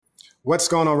What's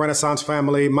going on, Renaissance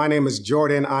family? My name is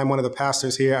Jordan. I'm one of the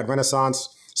pastors here at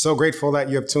Renaissance. So grateful that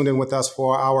you have tuned in with us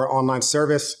for our online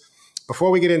service.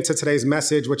 Before we get into today's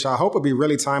message, which I hope will be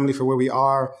really timely for where we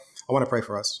are, I want to pray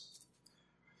for us.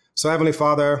 So Heavenly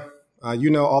Father, you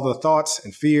know all the thoughts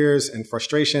and fears and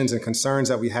frustrations and concerns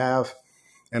that we have.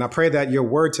 And I pray that your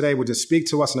word today would just speak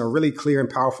to us in a really clear and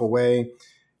powerful way.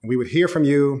 And we would hear from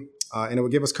you, and it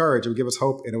would give us courage, it would give us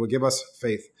hope, and it would give us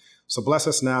faith. So bless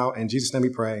us now. In Jesus' name we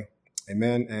pray.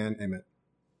 Amen and amen.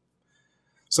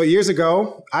 So years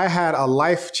ago, I had a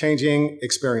life-changing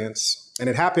experience, and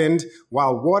it happened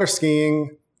while water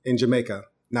skiing in Jamaica.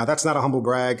 Now, that's not a humble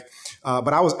brag,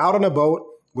 but I was out on a boat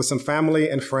with some family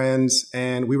and friends,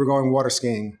 and we were going water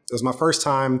skiing. It was my first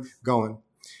time going.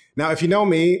 Now, if you know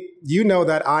me, you know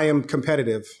that I am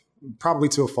competitive, probably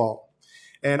to a fault.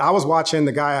 And I was watching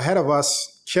the guy ahead of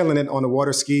us killing it on the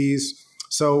water skis.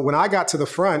 So when I got to the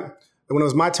front, when it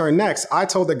was my turn next, I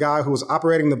told the guy who was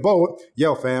operating the boat,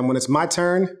 yo, fam, when it's my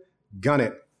turn, gun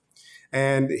it.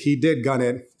 And he did gun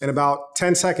it. And about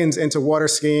 10 seconds into water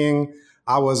skiing,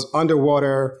 I was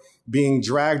underwater, being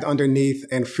dragged underneath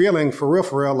and feeling for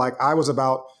real, like I was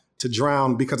about to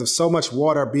drown because of so much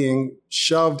water being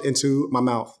shoved into my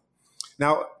mouth.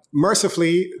 Now,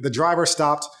 mercifully, the driver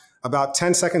stopped about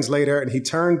 10 seconds later and he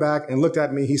turned back and looked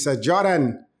at me. He said,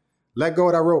 Jordan, let go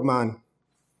of that rope, man.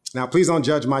 Now, please don't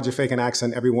judge my Jamaican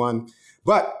accent, everyone,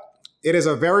 but it is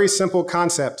a very simple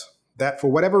concept that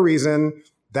for whatever reason,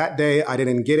 that day I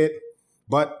didn't get it.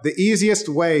 But the easiest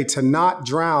way to not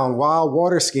drown while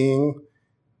water skiing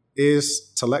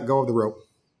is to let go of the rope.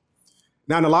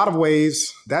 Now, in a lot of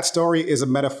ways, that story is a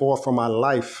metaphor for my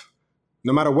life.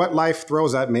 No matter what life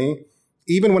throws at me,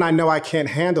 even when I know I can't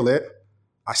handle it,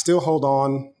 I still hold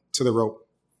on to the rope.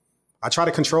 I try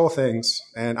to control things,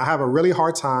 and I have a really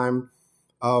hard time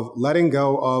of letting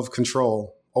go of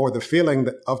control or the feeling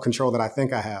of control that I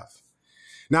think I have.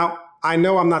 Now, I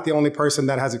know I'm not the only person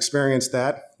that has experienced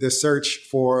that, this search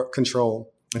for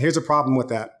control. And here's a problem with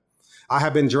that. I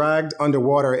have been dragged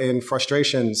underwater in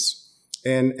frustrations,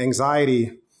 in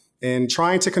anxiety, in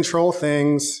trying to control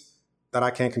things that I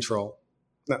can't control.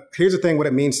 Now, here's the thing, what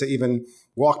it means to even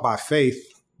walk by faith.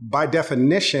 By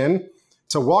definition,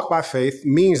 to walk by faith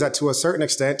means that to a certain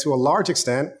extent, to a large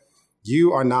extent,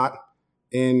 you are not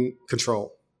in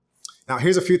control. Now,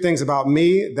 here's a few things about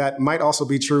me that might also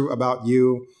be true about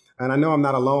you. And I know I'm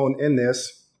not alone in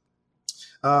this.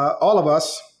 All of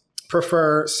us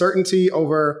prefer certainty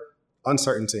over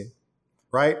uncertainty,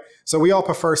 right? So we all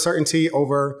prefer certainty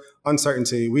over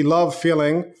uncertainty. We love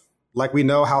feeling like we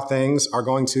know how things are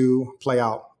going to play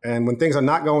out. And when things are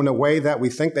not going the way that we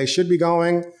think they should be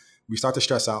going, we start to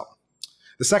stress out.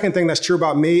 The second thing that's true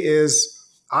about me is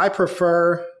I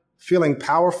prefer feeling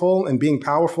powerful and being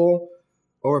powerful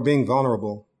over being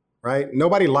vulnerable, right?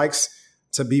 Nobody likes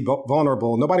to be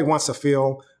vulnerable. Nobody wants to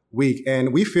feel weak.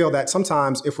 And we feel that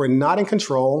sometimes if we're not in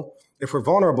control, if we're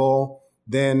vulnerable,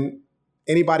 then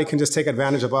anybody can just take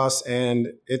advantage of us. And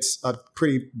it's a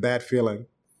pretty bad feeling.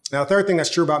 Now, the third thing that's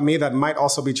true about me that might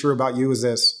also be true about you is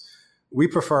this. We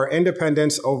prefer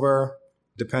independence over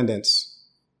dependence.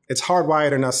 It's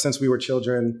hardwired in us since we were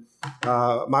children.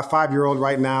 My 5-year-old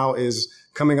right now is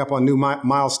coming up on new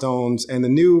milestones. And the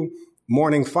new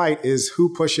morning fight is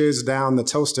who pushes down the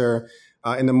toaster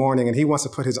in the morning. And he wants to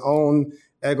put his own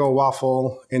Eggo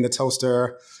waffle in the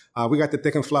toaster. We got the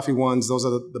thick and fluffy ones. Those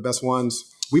are the best ones.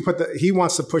 He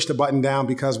wants to push the button down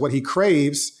because what he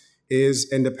craves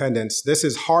is independence. This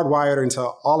is hardwired into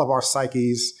all of our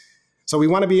psyches. So we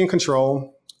want to be in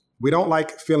control. We don't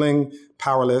like feeling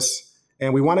powerless,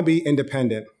 and we want to be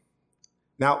independent.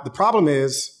 Now, the problem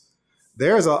is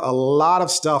there's a lot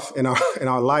of stuff in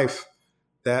our life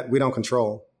that we don't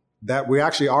control, that we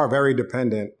actually are very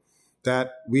dependent,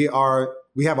 that we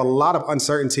have a lot of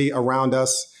uncertainty around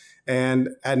us, and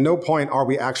at no point are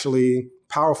we actually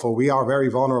powerful. We are very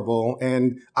vulnerable,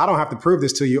 and I don't have to prove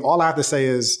this to you. All I have to say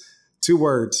is 2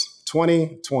 words,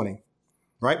 2020.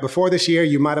 Right? Before this year,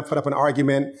 you might have put up an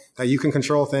argument that you can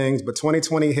control things, but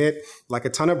 2020 hit like a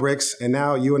ton of bricks. And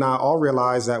now you and I all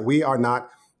realize that we are not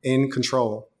in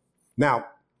control. Now,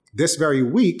 this very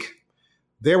week,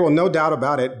 there will no doubt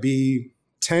about it be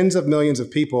tens of millions of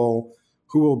people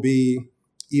who will be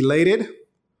elated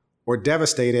or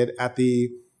devastated at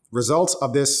the results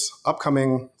of this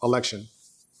upcoming election.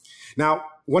 Now,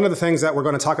 one of the things that we're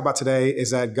going to talk about today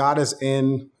is that God is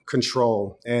in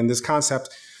control, and this concept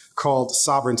called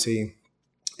sovereignty.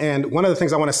 And one of the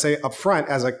things I want to say up front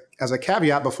as a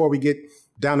caveat before we get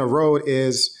down the road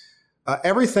is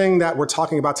everything that we're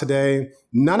talking about today,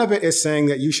 none of it is saying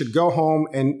that you should go home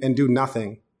and do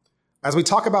nothing. As we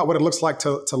talk about what it looks like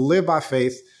to live by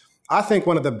faith, I think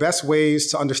one of the best ways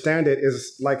to understand it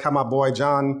is like how my boy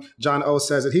John O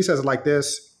says it. He says it like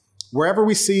this: wherever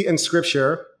we see in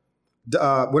Scripture,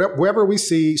 wherever we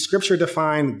see Scripture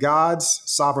define God's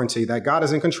sovereignty, that God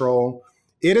is in control,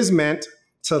 it is meant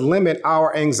to limit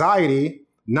our anxiety,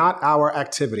 not our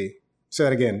activity. Say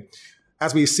that again.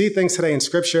 As we see things today in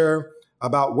Scripture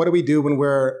about what do we do when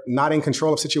we're not in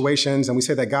control of situations, and we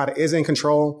say that God is in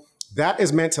control, that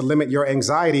is meant to limit your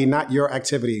anxiety, not your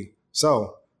activity.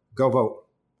 So go vote.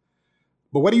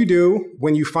 But what do you do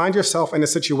when you find yourself in a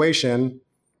situation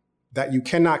that you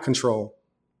cannot control?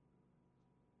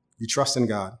 You trust in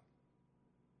God.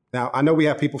 Now, I know we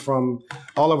have people from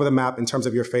all over the map in terms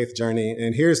of your faith journey.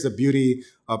 And here's the beauty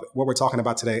of what we're talking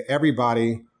about today.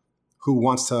 Everybody who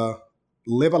wants to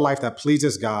live a life that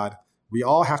pleases God, we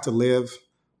all have to live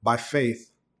by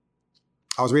faith.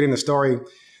 I was reading the story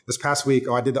this past week,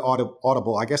 or I did the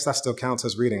Audible. I guess that still counts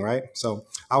as reading, right? So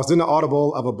I was doing the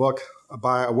Audible of a book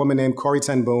by a woman named Corrie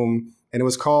ten Boom, and it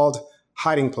was called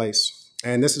Hiding Place.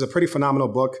 And this is a pretty phenomenal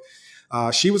book.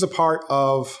 She was a part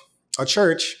of a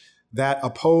church that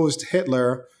opposed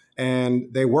Hitler,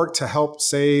 and they worked to help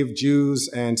save Jews,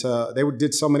 and they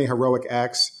did so many heroic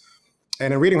acts.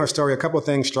 And in reading her story, a couple of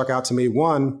things struck out to me.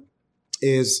 One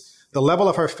is the level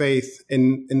of her faith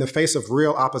in the face of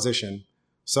real opposition.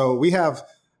 So we have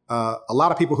a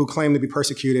lot of people who claim to be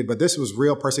persecuted, but this was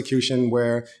real persecution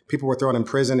where people were thrown in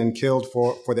prison and killed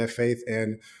for their faith.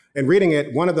 And in reading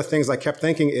it, one of the things I kept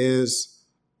thinking is,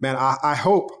 man, I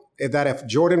hope that if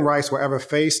Jordan Rice were ever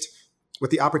faced with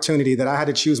the opportunity that I had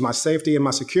to choose my safety and my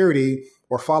security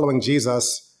or following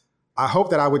Jesus, I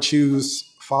hope that I would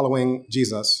choose following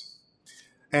Jesus.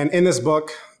 And in this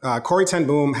book, Corrie ten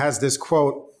Boom has this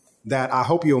quote that I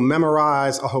hope you'll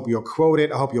memorize. I hope you'll quote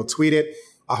it. I hope you'll tweet it.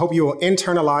 I hope you will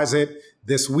internalize it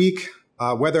this week,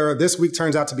 whether this week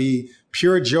turns out to be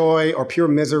pure joy or pure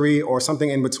misery or something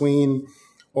in between,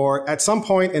 or at some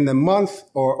point in the month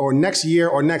or next year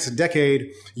or next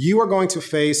decade, you are going to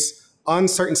face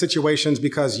uncertain situations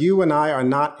because you and I are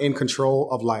not in control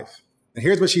of life. And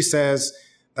here's what she says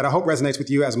that I hope resonates with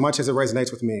you as much as it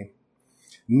resonates with me.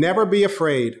 Never be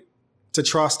afraid to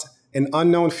trust an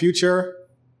unknown future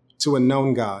to a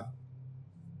known God.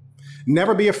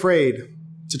 Never be afraid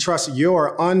to trust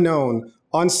your unknown,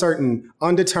 uncertain,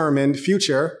 undetermined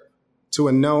future to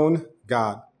a known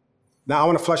God. Now, I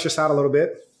want to flesh this out a little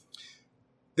bit.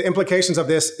 The implications of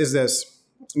this is this.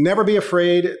 Never be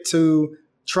afraid to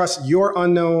trust your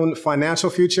unknown financial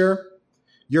future,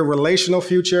 your relational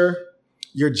future,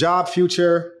 your job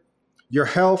future, your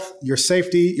health, your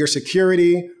safety, your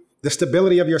security, the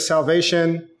stability of your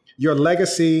salvation, your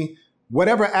legacy,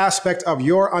 whatever aspect of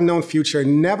your unknown future.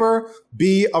 Never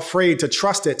be afraid to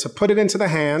trust it, to put it into the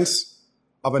hands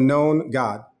of a known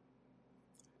God.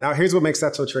 Now, here's what makes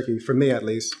that so tricky, for me at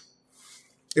least.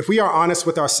 If we are honest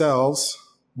with ourselves,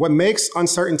 what makes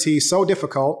uncertainty so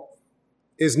difficult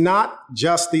is not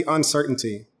just the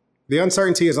uncertainty. The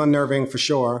uncertainty is unnerving for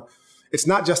sure. It's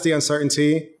not just the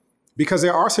uncertainty, because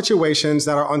there are situations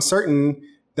that are uncertain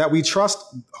that we trust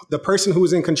the person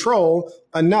who's in control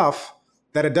enough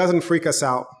that it doesn't freak us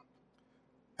out.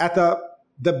 At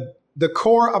the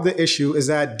core of the issue is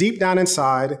that deep down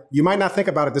inside, you might not think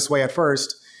about it this way at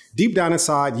first, deep down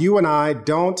inside, you and I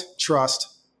don't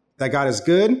trust that God is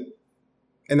good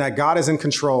and that God is in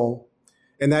control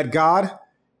and that God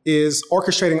is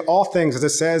orchestrating all things, as it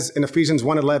says in Ephesians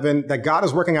 1:11, that God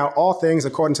is working out all things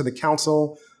according to the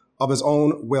counsel of his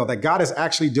own will, that God is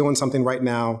actually doing something right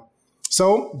now.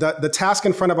 So the task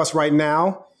in front of us right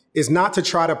now is not to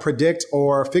try to predict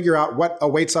or figure out what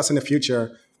awaits us in the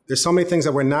future. There's so many things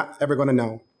that we're not ever going to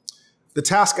know. The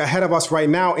task ahead of us right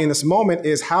now in this moment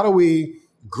is how do we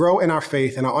grow in our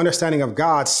faith and our understanding of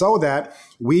God so that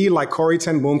we, like Corrie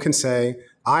ten Boom, can say,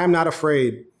 I am not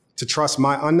afraid to trust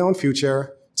my unknown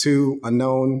future to a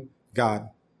known God.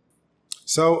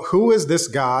 So who is this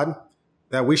God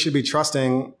that we should be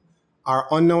trusting our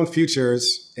unknown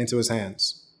futures into his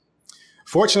hands?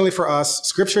 Fortunately for us,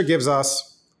 Scripture gives us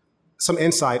some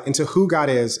insight into who God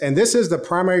is. And this is the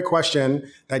primary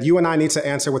question that you and I need to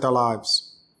answer with our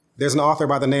lives. There's an author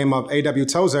by the name of A.W.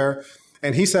 Tozer,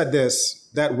 and he said this,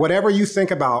 that whatever you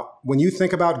think about when you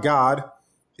think about God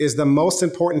is the most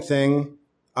important thing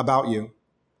about you.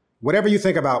 Whatever you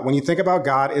think about when you think about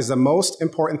God is the most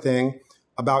important thing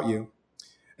about you.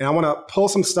 And I want to pull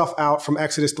some stuff out from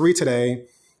Exodus 3 today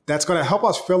that's going to help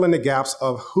us fill in the gaps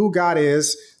of who God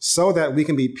is so that we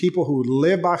can be people who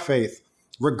live by faith,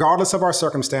 regardless of our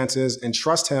circumstances, and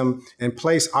trust him and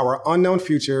place our unknown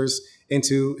futures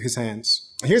into his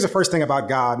hands. Here's the first thing about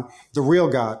God, the real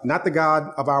God, not the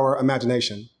God of our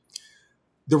imagination.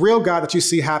 the real God that you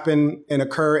see happen and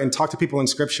occur and talk to people in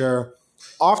Scripture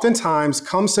oftentimes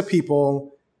comes to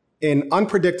people in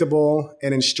unpredictable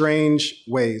and in strange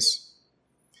ways.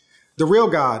 The real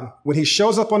God, when he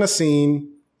shows up on a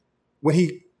scene, when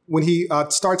he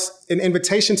starts an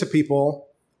invitation to people,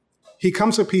 he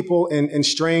comes to people in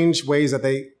strange ways that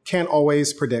they can't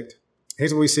always predict.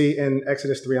 Here's what we see in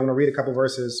Exodus 3. I'm going to read a couple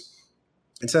verses.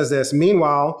 It says this: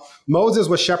 Meanwhile, Moses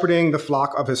was shepherding the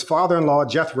flock of his father-in-law,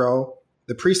 Jethro,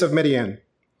 the priest of Midian.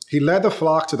 He led the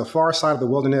flock to the far side of the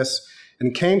wilderness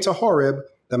and came to Horeb,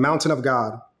 the mountain of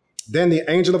God. Then the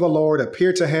angel of the Lord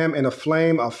appeared to him in a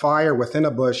flame of fire within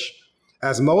a bush.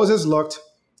 As Moses looked,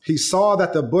 he saw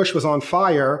that the bush was on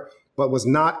fire, but was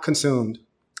not consumed.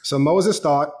 So Moses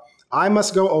thought, I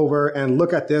must go over and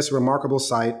look at this remarkable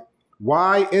sight.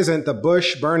 Why isn't the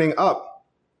bush burning up?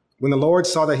 When the Lord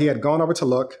saw that he had gone over to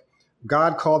look,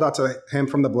 God called out to him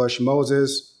from the bush,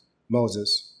 Moses,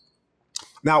 Moses.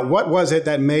 Now, what was it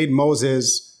that made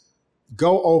Moses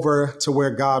go over to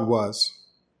where God was?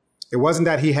 It wasn't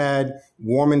that he had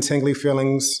warm and tingly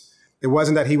feelings. It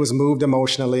wasn't that he was moved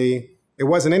emotionally. It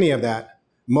wasn't any of that.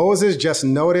 Moses just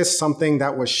noticed something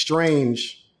that was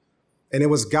strange, and it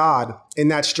was God. In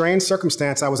that strange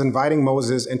circumstance, I was inviting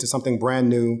Moses into something brand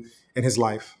new in his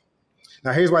life.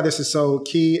 Now, here's why this is so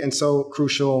key and so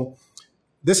crucial.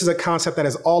 This is a concept that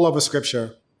is all over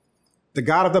Scripture. The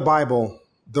God of the Bible,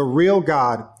 the real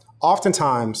God,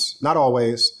 oftentimes, not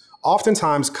always,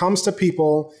 oftentimes comes to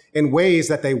people in ways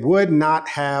that they would not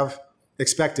have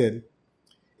expected.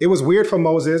 It was weird for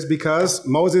Moses because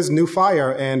Moses knew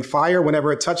fire, and fire,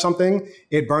 whenever it touched something,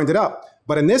 it burned it up.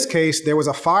 But in this case, there was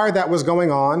a fire that was going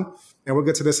on, and we'll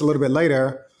get to this a little bit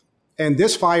later, and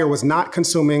this fire was not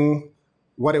consuming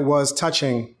what it was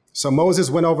touching. So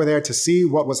Moses went over there to see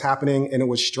what was happening, and it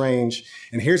was strange.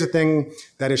 And here's the thing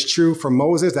that is true for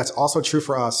Moses, that's also true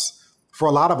for us. For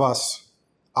a lot of us,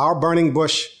 our burning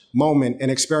bush moment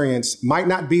and experience might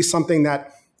not be something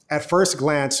that at first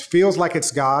glance feels like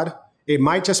it's God. It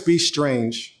might just be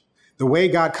strange. The way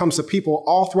God comes to people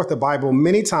all throughout the Bible,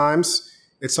 many times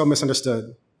it's so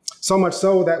misunderstood. So much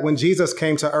so that when Jesus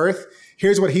came to earth,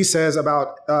 here's what it says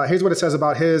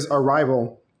about his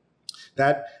arrival,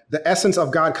 that the essence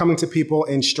of God coming to people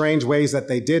in strange ways that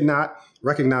they did not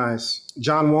recognize.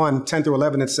 John 1, 10 through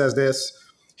 11, it says this: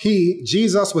 He,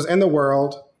 Jesus, was in the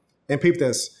world, and peep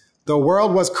this, the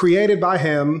world was created by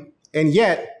him, and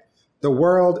yet the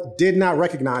world did not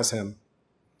recognize him.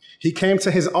 He came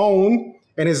to his own,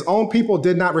 and his own people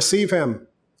did not receive him.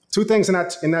 Two things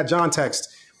in that John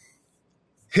text.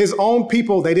 His own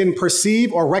people, they didn't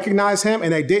perceive or recognize him,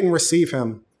 and they didn't receive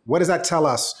him. What does that tell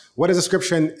us? What does the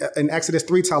scripture in Exodus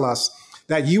 3 tell us?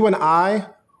 That you and I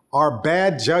are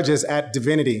bad judges at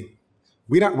divinity.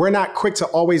 We're not quick to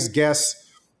always guess,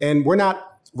 and we're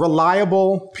not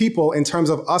reliable people in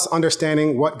terms of us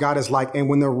understanding what God is like. And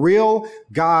when the real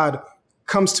God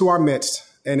comes to our midst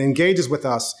and engages with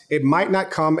us, it might not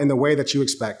come in the way that you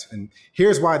expect. And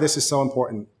here's why this is so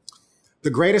important. The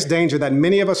greatest danger that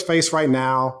many of us face right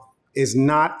now is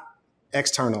not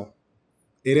external.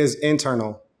 It is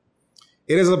internal.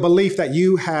 It is a belief that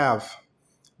you have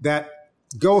that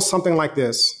goes something like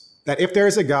this, that if there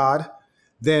is a God,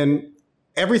 then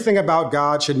everything about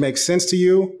God should make sense to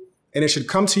you, and it should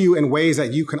come to you in ways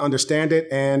that you can understand it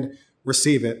and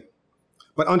receive it.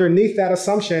 But underneath that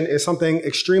assumption is something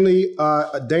extremely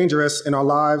dangerous in our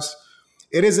lives.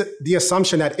 It is the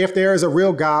assumption that if there is a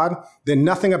real God, then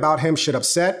nothing about him should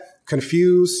upset,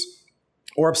 confuse,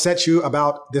 or upset you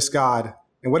about this God.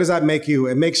 And what does that make you?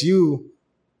 It makes you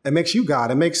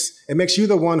God. It makes you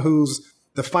the one who's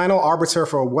the final arbiter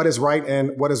for what is right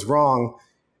and what is wrong.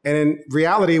 And in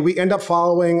reality, we end up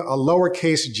following a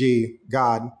lowercase g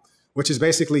God, which is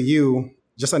basically you,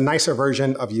 just a nicer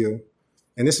version of you.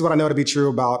 And this is what I know to be true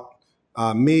about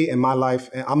me and my life.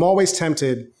 And I'm always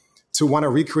tempted to want to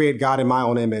recreate God in my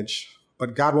own image,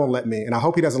 but God won't let me. And I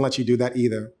hope he doesn't let you do that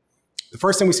either. The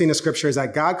first thing we see in the scripture is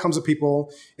that God comes to people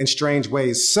in strange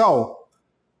ways. So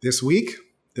this week,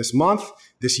 this month,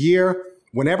 this year,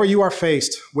 whenever you are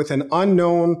faced with an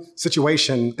unknown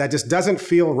situation that just doesn't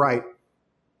feel right,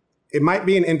 it might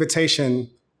be an invitation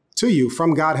to you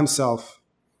from God himself.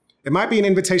 It might be an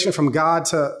invitation from God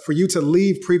for you to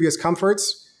leave previous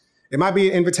comforts. It might be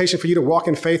an invitation for you to walk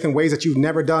in faith in ways that you've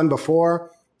never done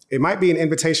before. It might be an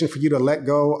invitation for you to let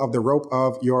go of the rope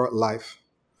of your life.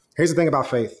 Here's the thing about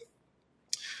faith.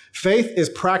 Faith is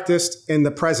practiced in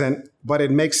the present, but it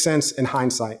makes sense in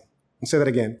hindsight. I'll say that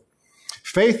again.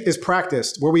 Faith is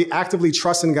practiced where we actively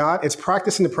trust in God. It's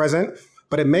practiced in the present,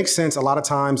 but it makes sense a lot of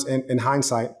times in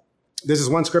hindsight. This is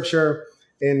one scripture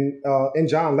in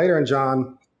John, later in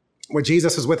John, where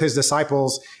Jesus is with his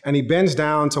disciples and he bends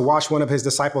down to wash one of his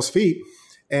disciples' feet.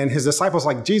 And his disciples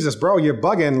like, Jesus, bro, you're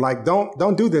bugging. Like,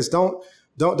 don't do this. Don't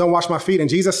wash my feet. And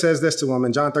Jesus says this to him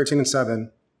in John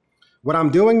 13:7. What I'm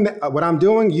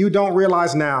doing, you don't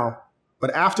realize now,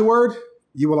 but afterward,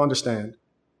 you will understand.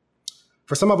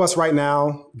 For some of us right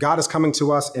now, God is coming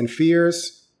to us in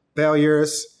fears,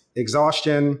 failures,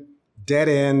 exhaustion, dead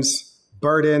ends,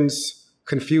 burdens,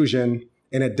 confusion,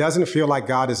 and it doesn't feel like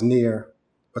God is near.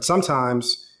 But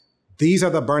sometimes these are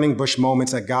the burning bush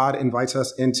moments that God invites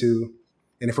us into.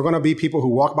 And if we're going to be people who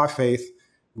walk by faith,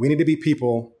 we need to be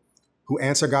people who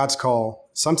answer God's call.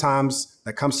 Sometimes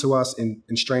that comes to us in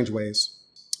strange ways.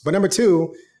 But number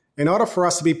two, in order for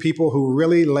us to be people who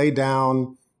really lay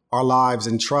down our lives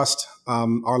and trust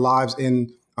our lives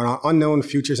in our unknown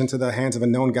futures into the hands of a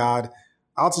known God,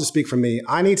 I'll just speak for me.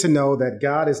 I need to know that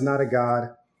God is not a God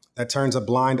that turns a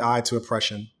blind eye to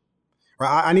oppression.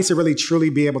 Right? I need to really truly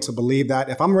be able to believe that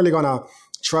if I'm really going to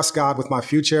trust God with my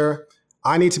future,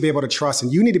 I need to be able to trust,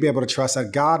 and you need to be able to trust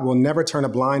that God will never turn a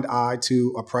blind eye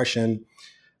to oppression.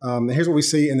 And here's what we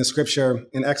see in the scripture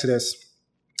in Exodus,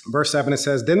 verse 7. It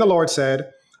says, "Then the Lord said,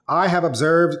 I have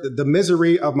observed the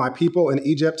misery of my people in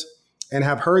Egypt and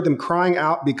have heard them crying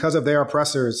out because of their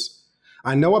oppressors.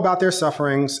 I know about their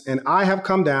sufferings, and I have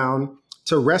come down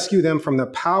to rescue them from the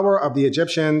power of the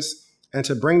Egyptians and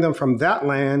to bring them from that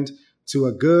land to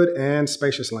a good and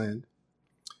spacious land."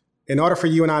 In order for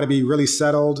you and I to be really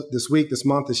settled this week, this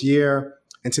month, this year,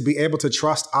 and to be able to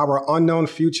trust our unknown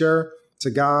future to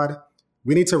God,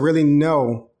 we need to really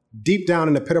know deep down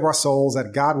in the pit of our souls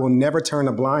that God will never turn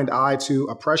a blind eye to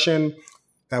oppression,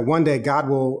 that one day God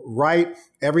will right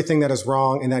everything that is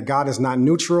wrong, and that God is not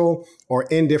neutral or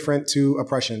indifferent to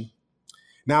oppression.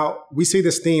 Now, we see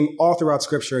this theme all throughout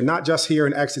Scripture, not just here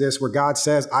in Exodus, where God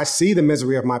says, I see the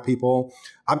misery of my people.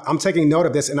 I'm taking note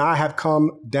of this, and I have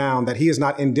come down, that he is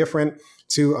not indifferent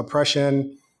to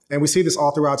oppression. And we see this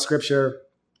all throughout Scripture,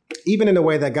 even in the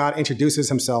way that God introduces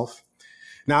himself.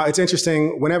 Now, it's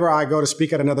interesting, whenever I go to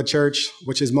speak at another church,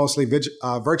 which is mostly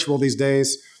virtual these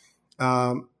days,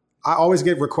 I always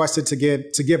get requested to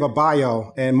give a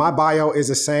bio. And my bio is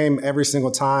the same every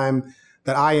single time,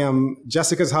 that I am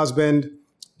Jessica's husband,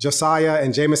 Josiah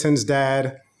and Jameson's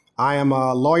dad. I am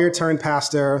a lawyer turned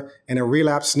pastor and a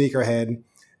relapsed sneakerhead.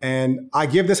 And I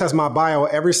give this as my bio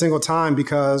every single time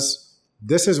because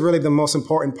this is really the most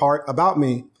important part about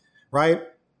me, right?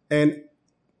 And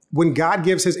when God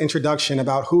gives his introduction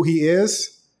about who he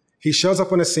is, he shows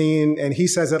up on the scene and he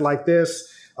says it like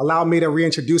this: allow me to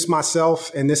reintroduce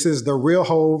myself. And this is the real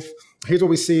Hove. Here's what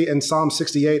we see in Psalm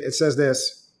 68. It says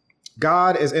this: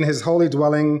 God is in his holy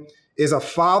dwelling, is a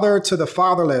father to the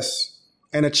fatherless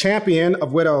and a champion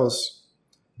of widows.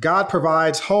 God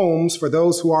provides homes for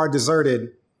those who are deserted.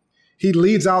 He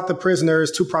leads out the prisoners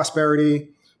to prosperity,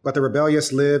 but the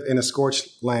rebellious live in a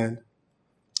scorched land.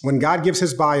 When God gives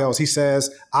his bios, he says,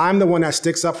 I'm the one that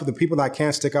sticks up for the people that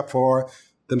can't stick up for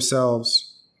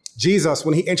themselves. Jesus,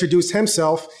 when he introduced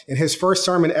himself in his first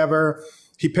sermon ever,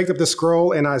 he picked up the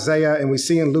scroll in Isaiah, and we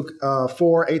see in Luke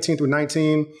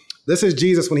 4:18-19, this is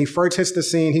Jesus when he first hits the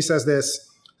scene. He says this: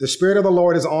 the Spirit of the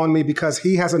Lord is on me because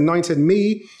he has anointed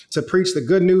me to preach the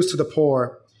good news to the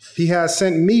poor. He has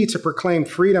sent me to proclaim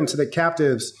freedom to the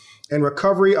captives and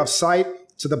recovery of sight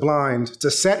to the blind, to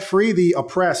set free the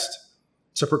oppressed,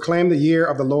 to proclaim the year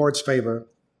of the Lord's favor.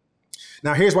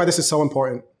 Now, here's why this is so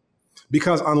important.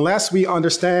 Because unless we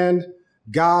understand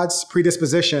God's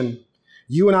predisposition,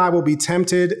 you and I will be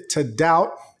tempted to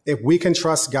doubt if we can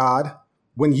trust God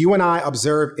when you and I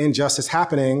observe injustice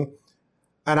happening.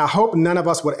 And I hope none of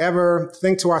us would ever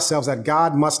think to ourselves that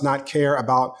God must not care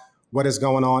about what is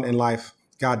going on in life.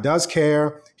 God does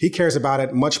care. He cares about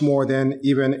it much more than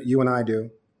even you and I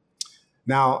do.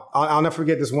 Now, I'll never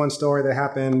forget this one story that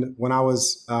happened when I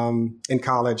was in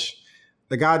college.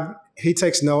 The God, he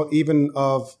takes note even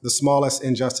of the smallest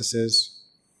injustices.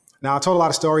 Now, I told a lot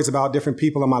of stories about different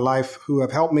people in my life who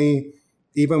have helped me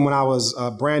even when I was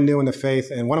brand new in the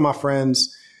faith. And one of my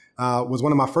friends was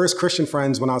one of my first Christian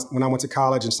friends when I went to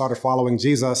college and started following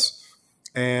Jesus.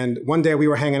 And one day we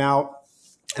were hanging out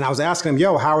and I was asking him,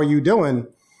 yo, how are you doing?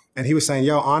 And he was saying,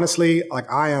 yo, honestly, like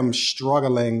I am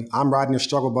struggling. I'm riding a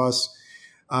struggle bus.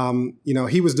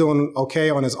 He was doing okay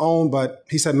on his own, but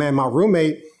he said, man, my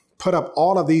roommate put up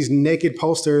all of these naked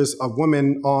posters of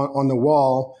women on the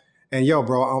wall. And yo,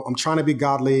 bro, I'm trying to be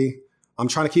godly. I'm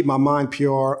trying to keep my mind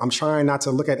pure. I'm trying not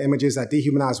to look at images that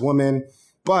dehumanize women.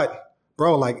 But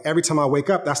bro, like every time I wake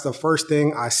up, that's the first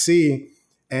thing I see.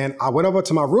 And I went over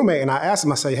to my roommate and I asked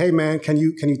him, I say, hey man, can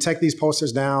you take these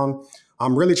posters down?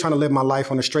 I'm really trying to live my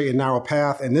life on a straight and narrow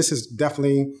path. And this is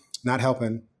definitely not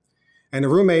helping. And the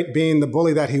roommate, being the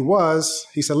bully that he was,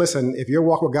 he said, listen, if your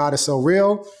walk with God is so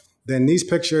real, then these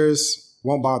pictures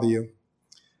won't bother you.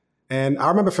 And I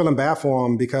remember feeling bad for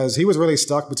him because he was really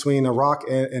stuck between a rock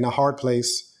and a hard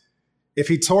place. If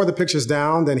he tore the pictures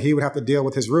down, then he would have to deal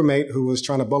with his roommate who was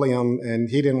trying to bully him, and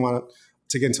he didn't want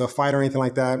to get into a fight or anything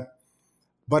like that.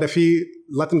 But if he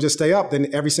let them just stay up,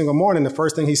 then every single morning, the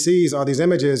first thing he sees are these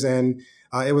images, and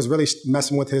it was really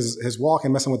messing with his walk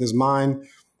and messing with his mind.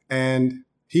 And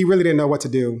he really didn't know what to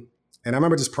do. And I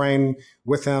remember just praying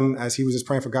with him as he was just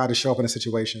praying for God to show up in a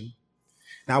situation.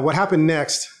 Now, what happened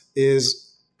next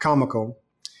is comical.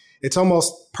 It's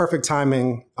almost perfect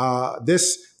timing.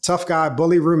 This tough guy,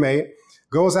 bully roommate,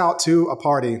 goes out to a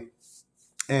party,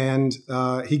 and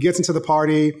he gets into the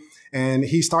party and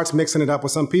he starts mixing it up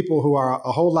with some people who are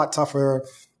a whole lot tougher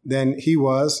than he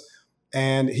was.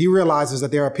 And he realizes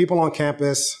that there are people on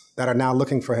campus that are now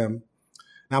looking for him.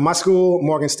 Now, my school,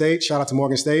 Morgan State, shout out to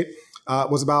Morgan State,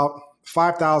 was about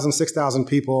 5,000, 6,000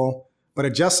 people. But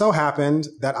it just so happened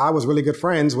that I was really good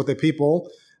friends with the people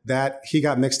that he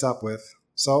got mixed up with.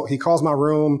 So he calls my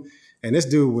room, and this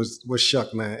dude was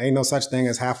shook, man. Ain't no such thing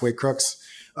as halfway crooks.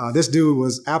 This dude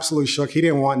was absolutely shook. He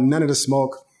didn't want none of the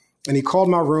smoke. And he called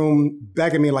my room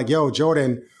begging me like, yo,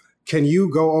 Jordan, can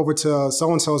you go over to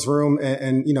so-and-so's room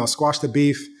and squash the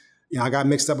beef? I got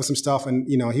mixed up with some stuff, and,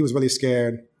 he was really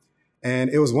scared. And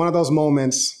it was one of those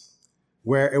moments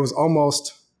where it was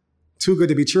almost too good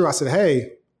to be true. I said,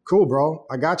 hey, cool, bro,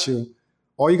 I got you.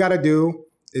 All you got to do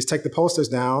is take the posters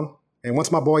down. And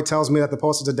once my boy tells me that the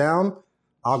posters are down,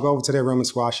 I'll go over to their room and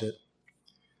squash it.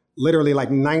 Literally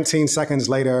like 19 seconds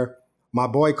later, my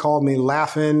boy called me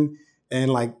laughing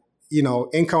and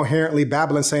incoherently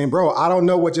babbling, saying, bro, I don't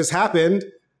know what just happened,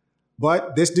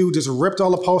 but this dude just ripped all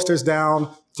the posters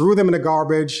down, threw them in the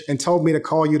garbage, and told me to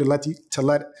call you to let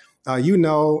you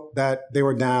know that they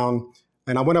were down.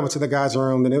 And I went over to the guy's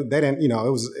room, and they didn't,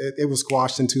 it was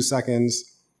squashed in 2 seconds.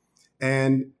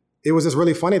 And it was just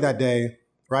really funny that day,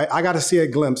 right? I got to see a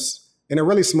glimpse in a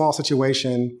really small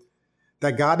situation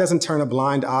that God doesn't turn a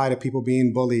blind eye to people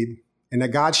being bullied, and that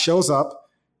God shows up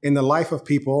in the life of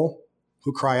people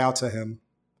who cry out to him.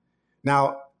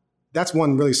 Now, that's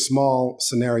one really small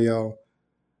scenario.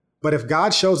 But if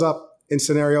God shows up in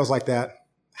scenarios like that,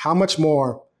 how much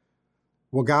more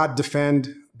will God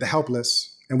defend the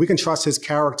helpless? And we can trust his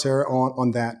character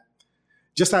on that.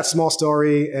 Just that small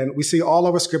story, and we see all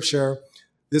over Scripture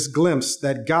this glimpse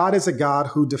that God is a God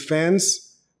who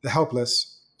defends the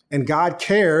helpless, and God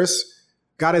cares.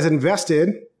 God is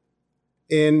invested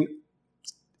in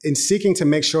seeking to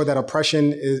make sure that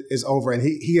oppression is over, and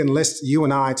he enlists you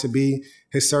and I to be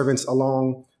his servants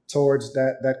along towards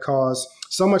that cause.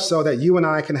 So much so that you and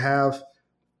I can have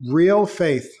real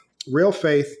faith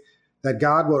that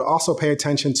God will also pay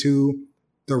attention to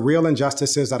the real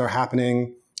injustices that are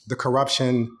happening, the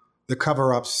corruption, the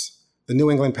cover-ups, the New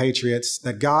England Patriots,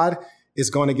 that God is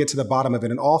going to get to the bottom of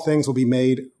it, and all things will be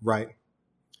made right.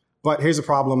 But here's the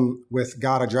problem with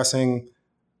God addressing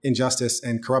injustice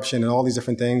and corruption and all these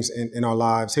different things in our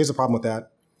lives. Here's the problem with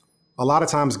that. A lot of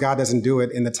times God doesn't do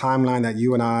it in the timeline that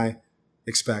you and I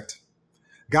expect.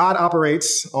 God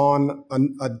operates on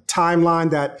a timeline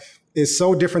that is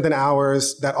so different than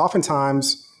ours that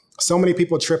oftentimes so many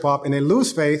people trip up and they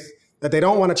lose faith that they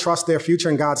don't want to trust their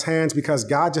future in God's hands because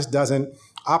God just doesn't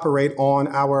operate on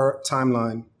our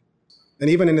timeline. And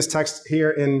even in this text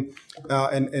here in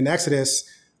Exodus,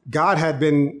 God had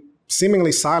been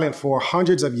seemingly silent for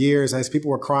hundreds of years as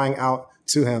people were crying out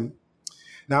to him.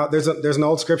 Now, there's an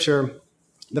old scripture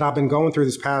that I've been going through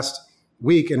this past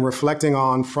week and reflecting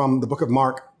on from the book of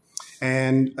Mark.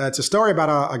 And it's a story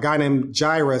about a guy named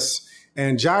Jairus.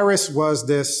 And Jairus was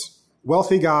this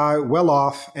wealthy guy, well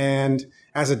off. And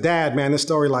as a dad, man, this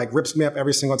story rips me up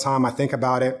every single time I think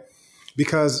about it,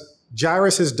 because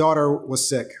Jairus' daughter was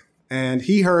sick. And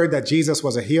he heard that Jesus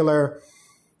was a healer.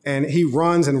 And he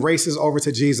runs and races over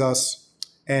to Jesus.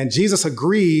 And Jesus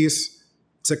agrees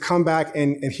to come back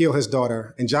and heal his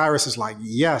daughter. And Jairus is like,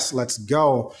 yes, let's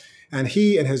go. And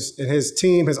he and his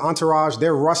team, his entourage,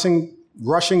 they're rushing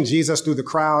Jesus through the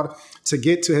crowd to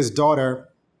get to his daughter.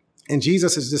 And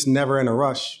Jesus is just never in a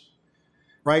rush,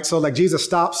 right? So Jesus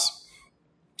stops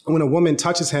when a woman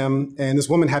touches him, and this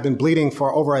woman had been bleeding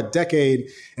for over a decade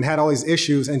and had all these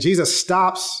issues. And Jesus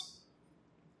stops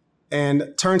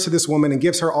and turns to this woman and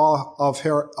gives her all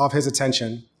of his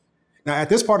attention. Now, at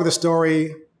this part of the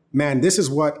story, man, this is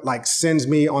what sends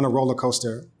me on a roller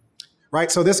coaster, right?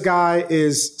 So this guy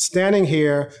is standing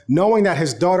here knowing that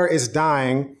his daughter is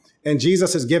dying, and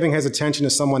Jesus is giving his attention to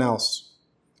someone else.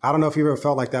 I don't know if you've ever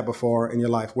felt like that before in your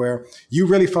life, where you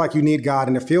really feel like you need God,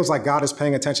 and it feels like God is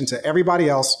paying attention to everybody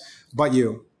else but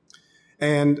you.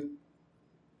 And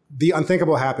the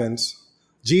unthinkable happens.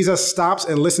 Jesus stops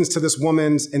and listens to this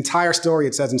woman's entire story,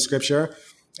 it says in scripture.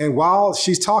 And while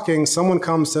she's talking, someone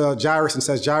comes to Jairus and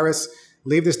says, Jairus,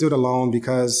 leave this dude alone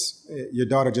because your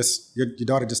daughter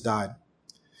just died.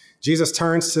 Jesus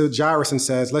turns to Jairus and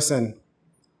says, listen,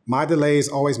 my delays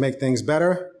always make things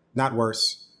better, not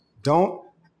worse. Don't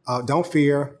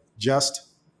fear, just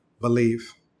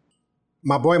believe.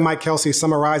 My boy Mike Kelsey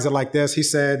summarized it like this. He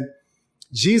said,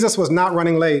 Jesus was not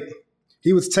running late.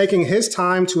 He was taking his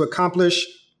time to accomplish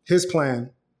his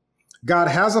plan. God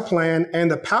has a plan and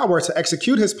the power to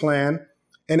execute his plan,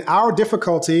 and our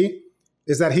difficulty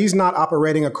is that he's not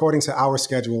operating according to our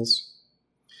schedules.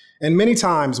 And many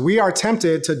times we are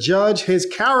tempted to judge his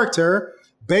character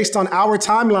based on our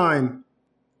timeline.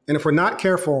 And if we're not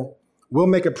careful, we'll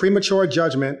make a premature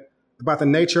judgment about the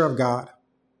nature of God.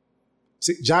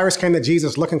 See, Jairus came to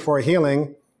Jesus looking for a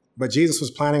healing, but Jesus was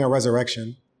planning a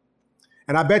resurrection.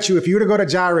 And I bet you if you were to go to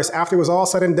Jairus after it was all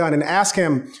said and done and ask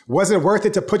him, was it worth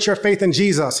it to put your faith in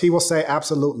Jesus? He will say,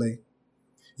 absolutely.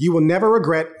 You will never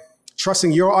regret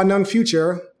trusting your unknown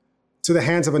future to the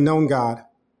hands of a known God.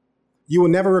 You will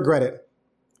never regret it.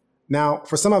 Now,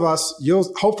 for some of us,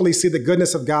 you'll hopefully see the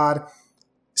goodness of God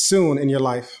soon in your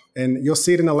life, and you'll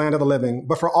see it in the land of the living.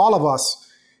 But for all of us,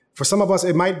 for some of us,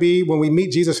 it might be when we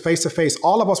meet Jesus face to face.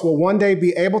 All of us will one day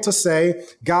be able to say,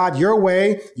 God, your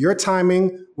way, your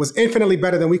timing was infinitely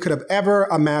better than we could have ever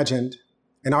imagined.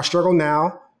 And our struggle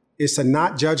now is to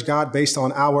not judge God based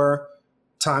on our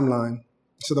timeline.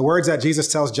 So the words that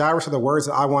Jesus tells Jairus are the words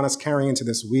that I want us carrying into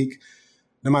this week.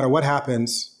 No matter what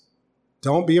happens,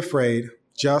 don't be afraid,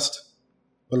 just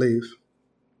believe.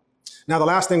 Now, the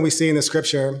last thing we see in the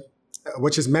scripture,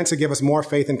 which is meant to give us more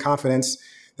faith and confidence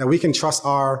that we can trust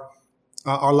our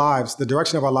lives, the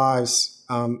direction of our lives,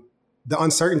 the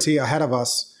uncertainty ahead of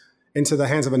us into the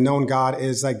hands of a known God,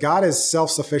 is that God is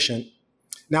self-sufficient.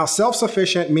 Now,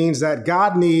 self-sufficient means that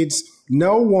God needs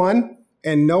no one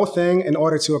and no thing in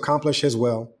order to accomplish his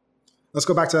will. Let's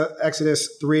go back to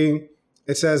Exodus 3.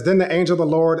 It says, then the angel of the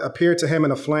Lord appeared to him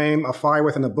in a flame of fire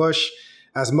within a bush.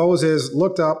 As Moses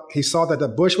looked up, he saw that the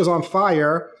bush was on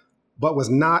fire, but was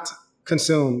not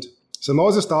consumed. So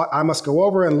Moses thought, I must go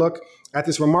over and look at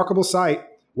this remarkable sight.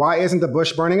 Why isn't the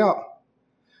bush burning up?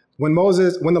 When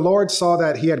the Lord saw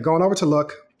that he had gone over to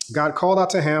look, God called out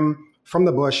to him from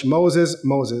the bush, Moses,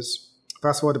 Moses.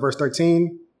 Fast forward to verse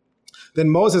 13. Then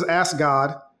Moses asked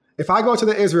God, if I go to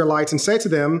the Israelites and say to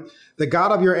them, the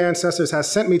God of your ancestors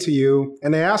has sent me to you,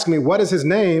 and they ask me, what is his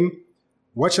name?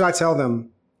 What should I tell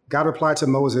them? God replied to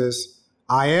Moses,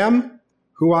 I am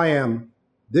who I am.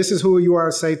 This is who you are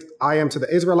to say I am to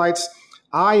the Israelites.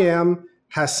 I am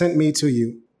has sent me to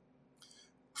you.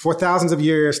 For thousands of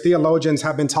years, theologians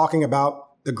have been talking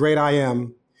about the great I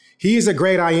am. He is a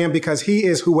great I am because he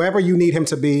is whoever you need him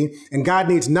to be. And God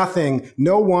needs nothing,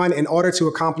 no one in order to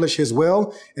accomplish his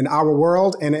will in our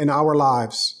world and in our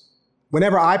lives.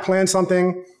 Whenever I plan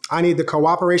something, I need the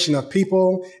cooperation of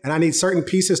people and I need certain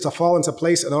pieces to fall into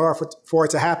place in order for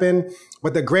it to happen.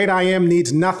 But the great I am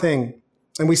needs nothing.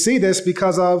 And we see this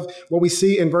because of what we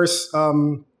see in verse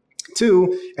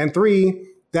 2 and 3,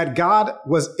 that God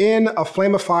was in a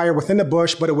flame of fire within the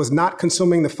bush, but it was not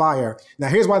consuming the fire. Now,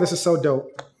 here's why this is so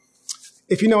dope.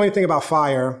 If you know anything about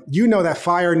fire, you know that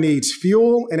fire needs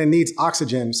fuel and it needs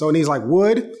oxygen. So it needs like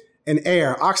wood and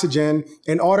air, oxygen,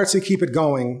 in order to keep it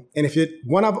going. And if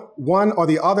one or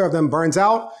the other of them burns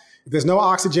out, if there's no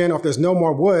oxygen or if there's no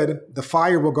more wood, the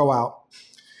fire will go out.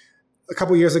 A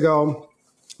couple years ago,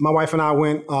 my wife and I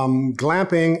went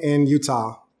glamping in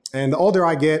Utah. And the older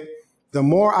I get, the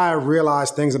more I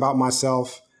realize things about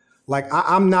myself. Like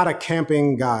I'm not a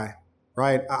camping guy,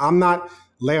 right? I'm not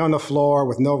lay on the floor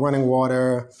with no running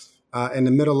water in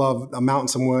the middle of a mountain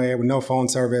somewhere with no phone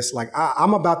service. Like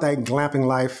I'm about that glamping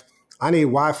life. I need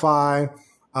Wi-Fi.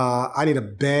 I need a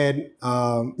bed.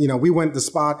 We went to the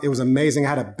spot. It was amazing. I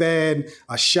had a bed,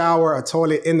 a shower, a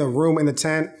toilet in the room, in the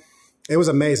tent. It was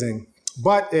amazing.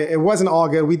 But it wasn't all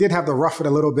good. We did have to rough it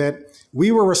a little bit.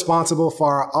 We were responsible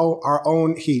for our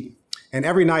own heat. And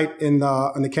every night in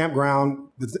the campground,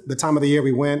 the time of the year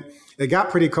we went, it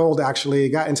got pretty cold, actually. It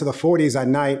got into the 40s at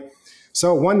night.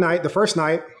 So one night, the first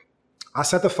night, I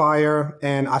set the fire,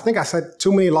 and I think I set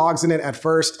too many logs in it at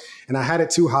first, and I had it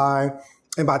too high.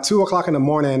 And by 2 o'clock in the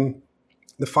morning,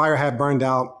 the fire had burned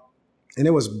out, and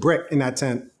it was brick in that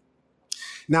tent.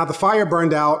 Now, the fire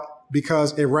burned out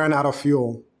because it ran out of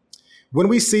fuel. When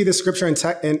we see the scripture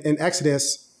in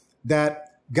Exodus that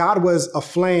God was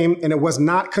aflame and it was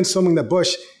not consuming the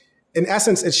bush, in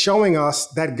essence, it's showing us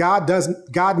that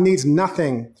God needs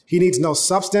nothing. He needs no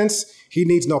substance. He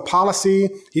needs no policy.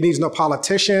 He needs no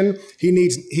politician.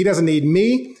 He doesn't need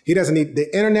me. He doesn't need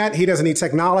the internet. He doesn't need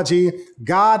technology.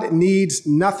 God needs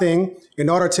nothing in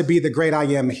order to be the great I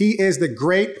am. He is the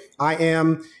great I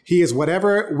am. He is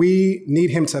whatever we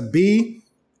need him to be,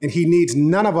 and he needs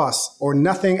none of us or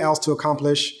nothing else to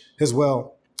accomplish his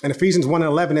will. In Ephesians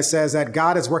 1:11, it says that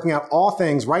God is working out all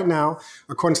things right now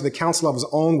according to the counsel of his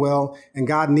own will, and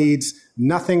God needs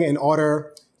nothing in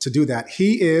order to do that.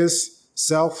 He is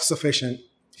self-sufficient.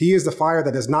 He is the fire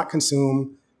that does not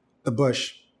consume the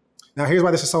bush. Now, here's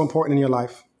why this is so important in your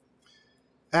life.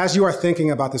 As you are thinking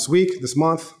about this week, this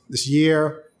month, this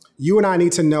year, you and I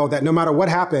need to know that no matter what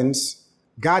happens,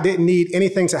 God didn't need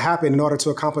anything to happen in order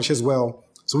to accomplish his will.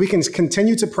 So we can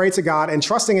continue to pray to God and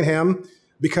trusting in him,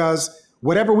 because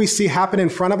whatever we see happen in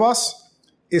front of us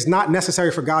is not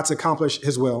necessary for God to accomplish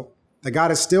his will. That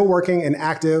God is still working and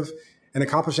active and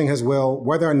accomplishing his will,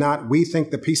 whether or not we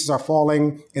think the pieces are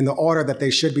falling in the order that they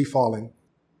should be falling.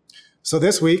 So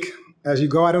this week, as you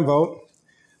go out and vote,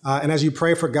 and as you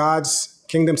pray for God's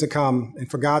kingdom to come and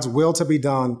for God's will to be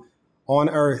done on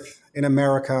earth, in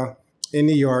America, in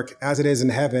New York, as it is in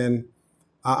heaven,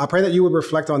 I pray that you would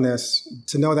reflect on this,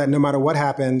 to know that no matter what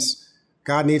happens,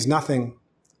 God needs nothing.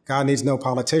 God needs no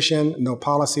politician, no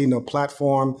policy, no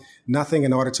platform, nothing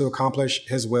in order to accomplish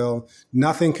his will.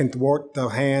 Nothing can thwart the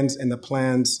hands and the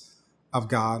plans of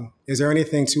God. Is there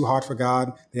anything too hard for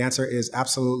God? The answer is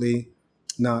absolutely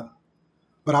not.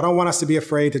 But I don't want us to be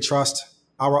afraid to trust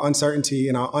our uncertainty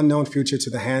and our unknown future to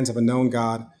the hands of a known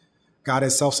God. God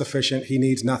is self-sufficient. He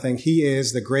needs nothing. He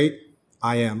is the great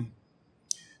I am.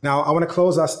 Now, I want to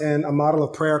close us in a model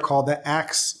of prayer called the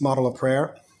ACTS model of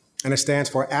prayer, and it stands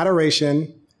for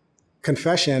adoration,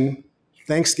 confession,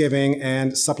 thanksgiving,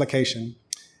 and supplication.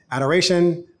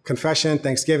 Adoration, confession,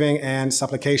 thanksgiving, and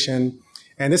supplication.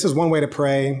 And this is one way to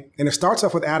pray. And it starts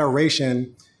off with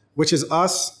adoration, which is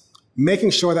us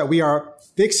making sure that we are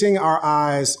fixing our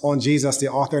eyes on Jesus, the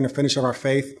author and the finisher of our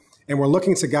faith. And we're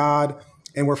looking to God,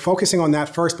 and we're focusing on that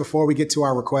first before we get to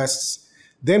our requests.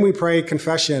 Then we pray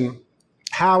confession,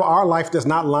 how our life does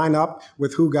not line up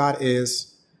with who God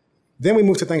is. Then we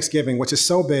move to thanksgiving, which is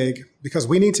so big because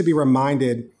we need to be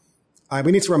reminded.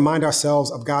 We need to remind ourselves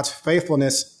of God's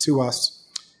faithfulness to us.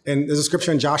 And there's a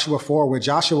scripture in Joshua 4 where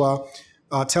Joshua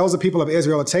tells the people of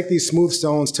Israel to take these smooth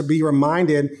stones to be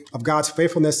reminded of God's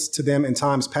faithfulness to them in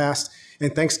times past.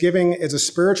 And thanksgiving is a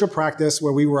spiritual practice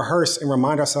where we rehearse and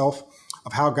remind ourselves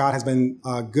of how God has been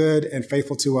good and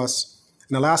faithful to us.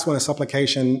 And the last one is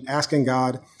supplication, asking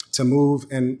God to move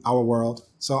in our world.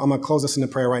 So I'm going to close this in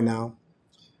prayer right now.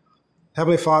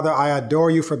 Heavenly Father, I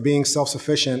adore you for being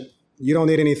self-sufficient. You don't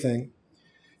need anything.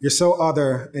 You're so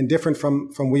other and different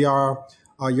from we are.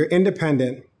 You're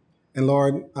independent. And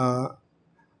Lord,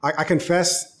 I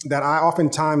confess that I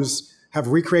oftentimes have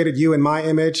recreated you in my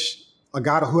image, a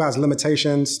God who has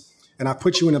limitations, and I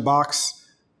put you in a box.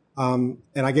 And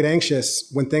I get anxious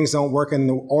when things don't work in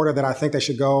the order that I think they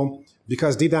should go,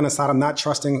 because deep down inside, I'm not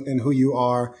trusting in who you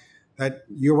are, that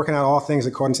you're working out all things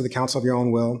according to the counsel of your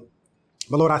own will.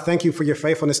 But Lord, I thank you for your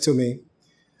faithfulness to me.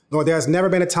 Lord, there has never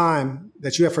been a time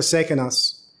that you have forsaken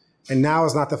us, and now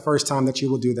is not the first time that you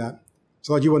will do that.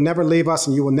 So Lord, you will never leave us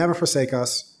and you will never forsake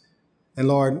us. And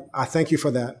Lord, I thank you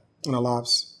for that in our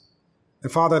lives.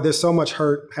 And Father, there's so much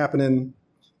hurt happening,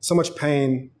 so much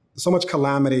pain, so much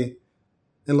calamity.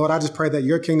 And Lord, I just pray that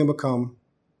your kingdom will come.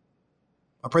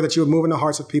 I pray that you would move in the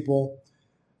hearts of people.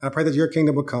 And I pray that your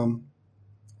kingdom will come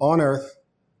on earth,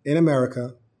 in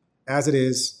America, as it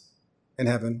is in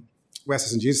heaven. We ask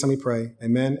this in Jesus' name we pray.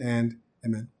 Amen and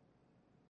amen.